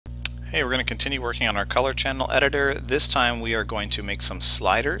Hey, we're going to continue working on our color channel editor. This time we are going to make some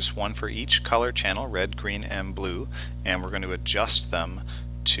sliders, one for each color channel, red, green, and blue, and we're going to adjust them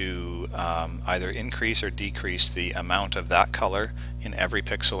to either increase or decrease the amount of that color in every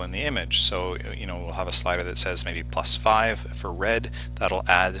pixel in the image. So, we'll have a slider that says maybe +5 for red. That'll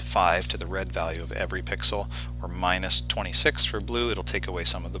add 5 to the red value of every pixel, or -26 for blue. It'll take away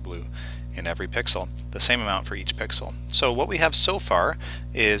some of the blue in every pixel, the same amount for each pixel. So what we have so far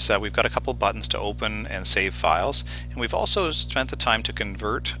is we've got a couple buttons to open and save files, and we've also spent the time to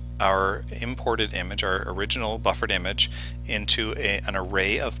convert our imported image, our original buffered image, into an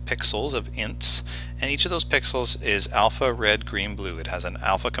array of pixels, of ints, and each of those pixels is alpha, red, green, blue. It has an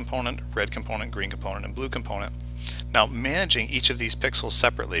alpha component, red component, green component, and blue component. Now, managing each of these pixels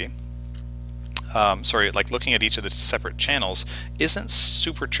separately, looking at each of the separate channels isn't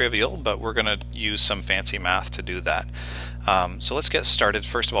super trivial, but we're going to use some fancy math to do that. So let's get started,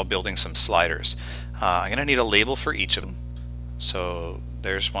 first of all, building some sliders. I'm going to need a label for each of them. So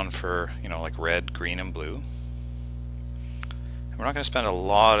there's one for, like red, green, and blue. And we're not going to spend a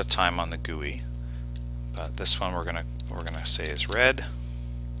lot of time on the GUI, but this one we're going to say is red.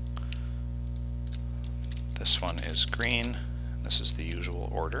 This one is green. This is the usual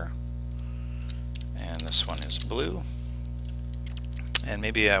order. And this one is blue, and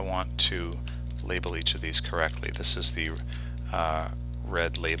maybe I want to label each of these correctly. This is the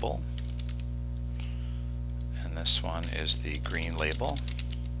red label, and this one is the green label,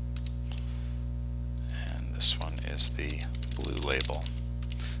 and this one is the blue label.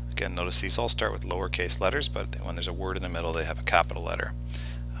 Again, notice these all start with lowercase letters, but when there's a word in the middle they have a capital letter.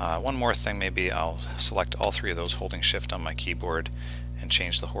 One more thing, maybe I'll select all three of those holding shift on my keyboard and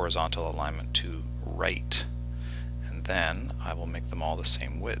change the horizontal alignment to right, and then I will make them all the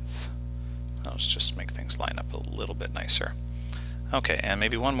same width. Let's just make things line up a little bit nicer. Okay, and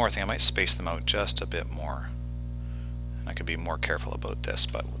maybe one more thing, I might space them out just a bit more, and I could be more careful about this,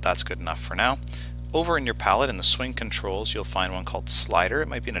 but that's good enough for now. Over in your palette in the swing controls you'll find one called slider. It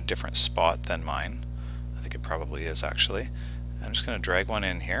might be in a different spot than mine. I think it probably is actually. I'm just going to drag one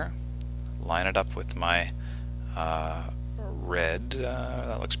in here, line it up with my red.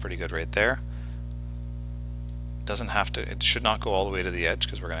 That looks pretty good right there. Doesn't have to, it should not go all the way to the edge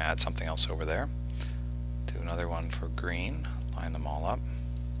because we're going to add something else over there. Do another one for green, line them all up,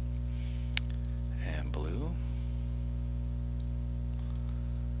 and blue.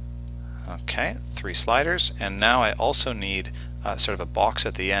 Okay, 3 sliders, and now I also need sort of a box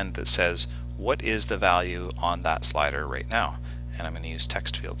at the end that says what is the value on that slider right now, and I'm going to use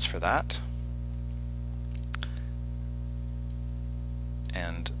text fields for that.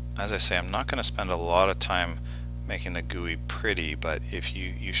 And as I say, I'm not going to spend a lot of time making the GUI pretty, but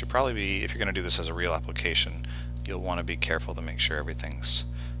you should probably be, if you're going to do this as a real application, you'll want to be careful to make sure everything's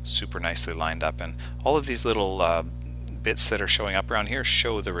super nicely lined up. And all of these little bits that are showing up around here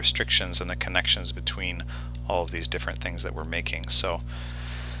show the restrictions and the connections between all of these different things that we're making. So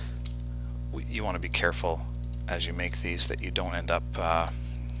you want to be careful as you make these that you don't end up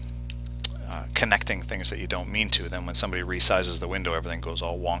connecting things that you don't mean to. Then when somebody resizes the window, everything goes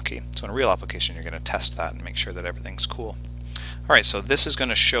all wonky. So in a real application you're going to test that and make sure that everything's cool. Alright, so this is going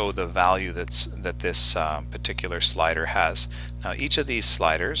to show the value that this particular slider has. Now each of these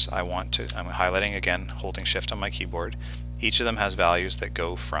sliders I'm highlighting again, holding shift on my keyboard. Each of them has values that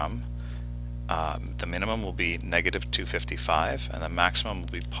go from the minimum will be -255 and the maximum will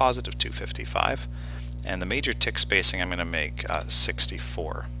be +255, and the major tick spacing I'm going to make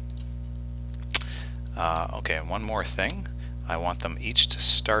 64. Okay, and one more thing, I want them each to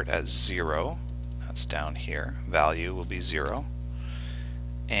start at 0. That's down here. Value will be 0.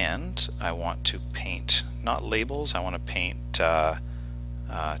 And I want to paint, not labels, I want to paint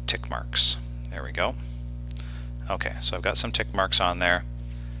tick marks. There we go. Okay, so I've got some tick marks on there,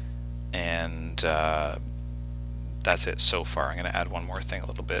 and that's it so far. I'm going to add one more thing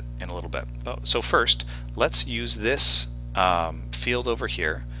in a little bit. So first, let's use this field over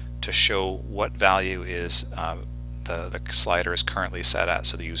here to show what value is the slider is currently set at,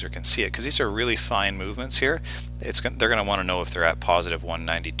 so the user can see it, because these are really fine movements here. They're going to want to know if they're at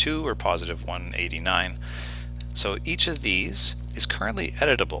 +192 or +189. So each of these is currently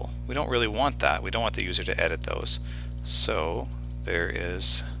editable. We don't really want that. We don't want the user to edit those. So there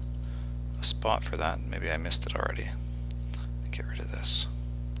is a spot for that. Maybe I missed it already. Get rid of this.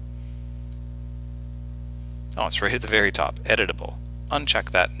 Oh, it's right at the very top. Editable.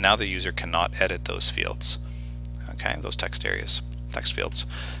 Uncheck that. Now the user cannot edit those fields. Okay, those text fields.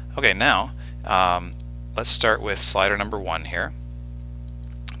 Okay, now let's start with slider number 1 here.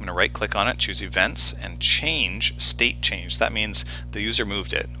 going to right click on it, choose events, and change state change. That means the user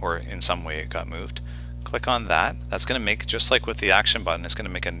moved it, or in some way it got moved. Click on that. That's going to make, just like with the action button, it's going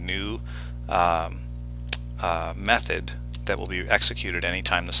to make a new method that will be executed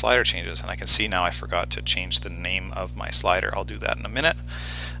anytime the slider changes. And I can see now I forgot to change the name of my slider. I'll do that in a minute.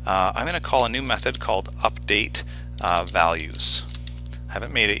 I'm going to call a new method called update values. I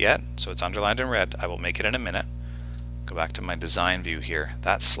haven't made it yet, so it's underlined in red. I will make it in a minute. Go back to my design view here.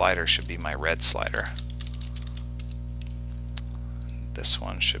 That slider should be my red slider. This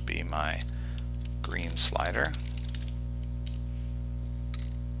one should be my green slider.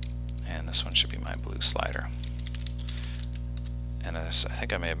 And this one should be my blue slider. And as I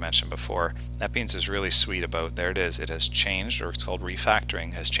think I may have mentioned before, NetBeans is really sweet about, there it is, it has changed, or it's called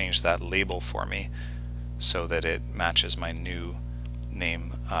refactoring, has changed that label for me so that it matches my new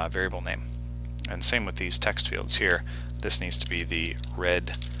name, variable name. And same with these text fields here. This needs to be the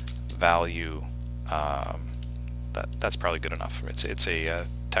red value. That's probably good enough. It's a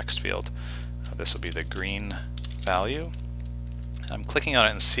text field. This will be the green value. I'm clicking on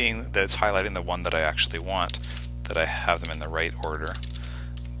it and seeing that it's highlighting the one that I actually want, that I have them in the right order.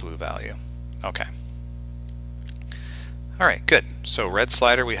 Blue value. Okay. Alright, good. So red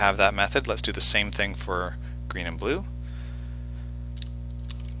slider, we have that method. Let's do the same thing for green and blue.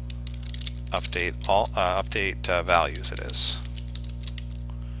 Update values it is.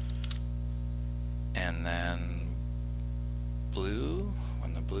 And then blue,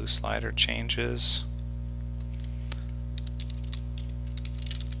 when the blue slider changes,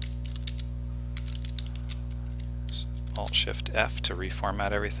 Alt-Shift-F to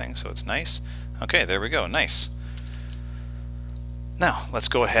reformat everything so it's nice. Okay, there we go, nice. Now let's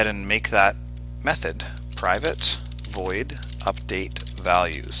go ahead and make that method private void update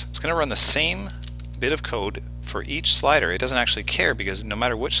values. It's going to run the same bit of code for each slider. It doesn't actually care, because no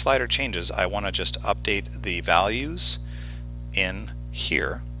matter which slider changes, I want to just update the values in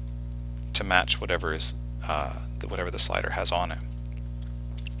here to match whatever is whatever the slider has on it.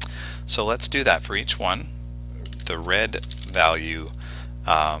 So let's do that for each one. The red value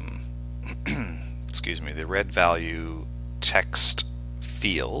excuse me, the red value text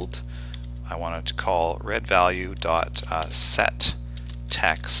field, I wanted to call red value dot set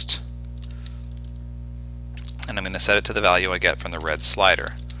text, and I'm going to set it to the value I get from the red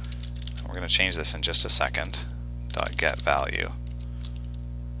slider. We're going to change this in just a second. Dot get value.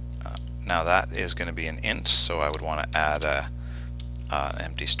 Now that is going to be an int, so I would want to add an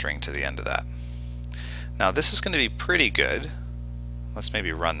empty string to the end of that. Now this is going to be pretty good. Let's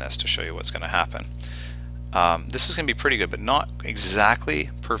maybe run this to show you what's going to happen. This is going to be pretty good, but not exactly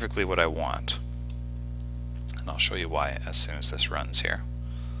perfectly what I want. And I'll show you why as soon as this runs here.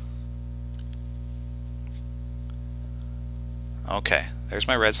 Okay, there's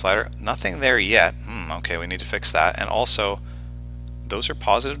my red slider. Nothing there yet. Okay, we need to fix that. And also, those are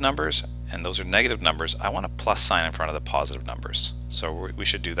positive numbers and those are negative numbers. I want a plus sign in front of the positive numbers. So we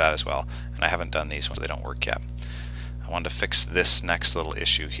should do that as well. And I haven't done these ones, they don't work yet. I wanted to fix this next little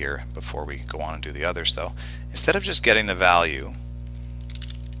issue here before we go on and do the others though. Instead of just getting the value,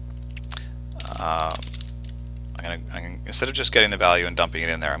 instead of just getting the value and dumping it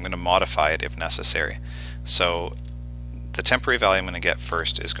in there, I'm going to modify it if necessary. So the temporary value I'm going to get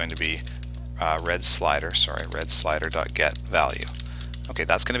first is going to be red slider dot get value. Okay,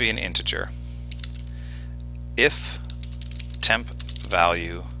 that's going to be an integer. If temp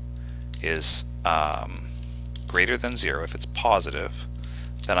value is greater than 0, if it's positive,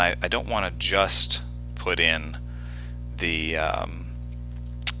 then I don't want to just put in the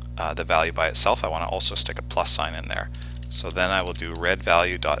value by itself. I want to also stick a plus sign in there. So then I will do red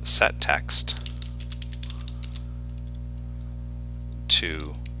value dot set text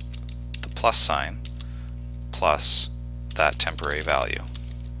to the plus sign plus that temporary value.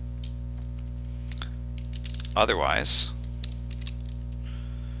 Otherwise,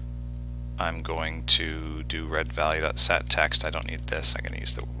 I'm going to do red value dot set text. I don't need this. I'm going to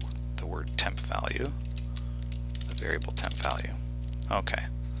use the word temp value, the variable temp value. Okay,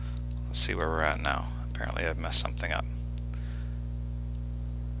 let's see where we're at now. Apparently I've messed something up.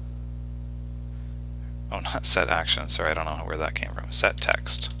 Oh, not set action. Sorry, I don't know where that came from. Set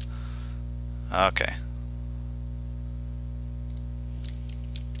text. Okay.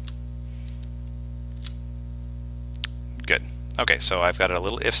 Good. Okay, so I've got a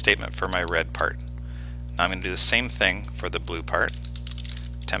little if statement for my red part. Now I'm going to do the same thing for the blue part.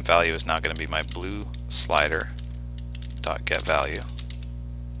 Temp value is now going to be my blue slider dot get value.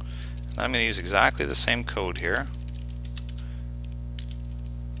 And I'm going to use exactly the same code here.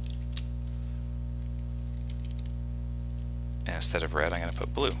 And instead of red, I'm going to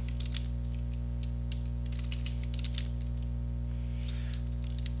put blue.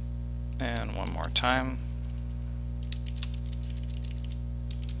 And one more time.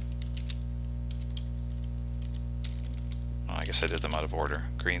 Oh, I guess I did them out of order.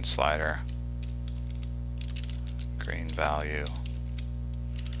 Green slider, green value,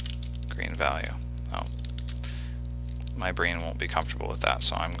 green value. Oh, my brain won't be comfortable with that,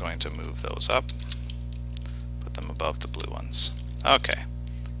 so I'm going to move those up, put them above the blue ones. Okay.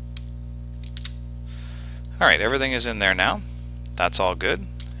 Alright, everything is in there now. That's all good.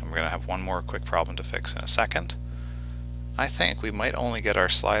 And we're going to have one more quick problem to fix in a second. I think we might only get our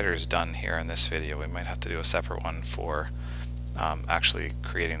sliders done here in this video. We might have to do a separate one for actually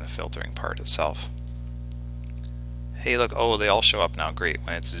creating the filtering part itself. Hey, look, oh, they all show up now. Great.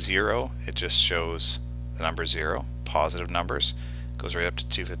 When it's 0, it just shows the number 0. Positive numbers. Goes right up to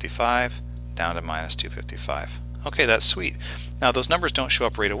 255, down to minus 255. Okay, that's sweet. Now, those numbers don't show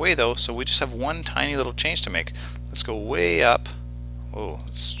up right away, though, so we just have one tiny little change to make. Let's go way up. Oh,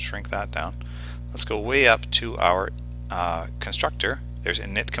 let's shrink that down. Let's go way up to our constructor. There's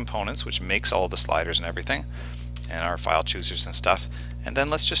init components, which makes all the sliders and everything, and our file choosers and stuff. And then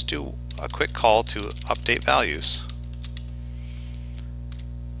let's just do a quick call to update values.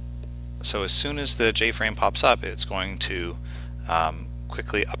 So as soon as the JFrame pops up, it's going to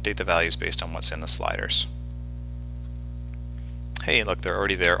quickly update the values based on what's in the sliders. Hey, look, they're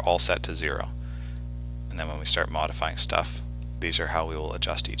already there, all set to 0. And then when we start modifying stuff, these are how we will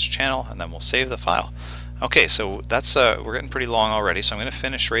adjust each channel, and then we'll save the file. Okay, so that's we're getting pretty long already, so I'm going to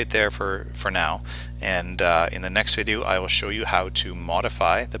finish right there for now. And in the next video, I will show you how to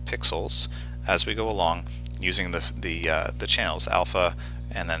modify the pixels as we go along using the channels alpha,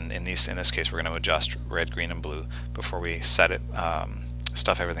 and then in this case, we're going to adjust red, green, and blue before we set it,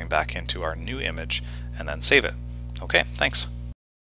 stuff everything back into our new image, and then save it. Okay, thanks.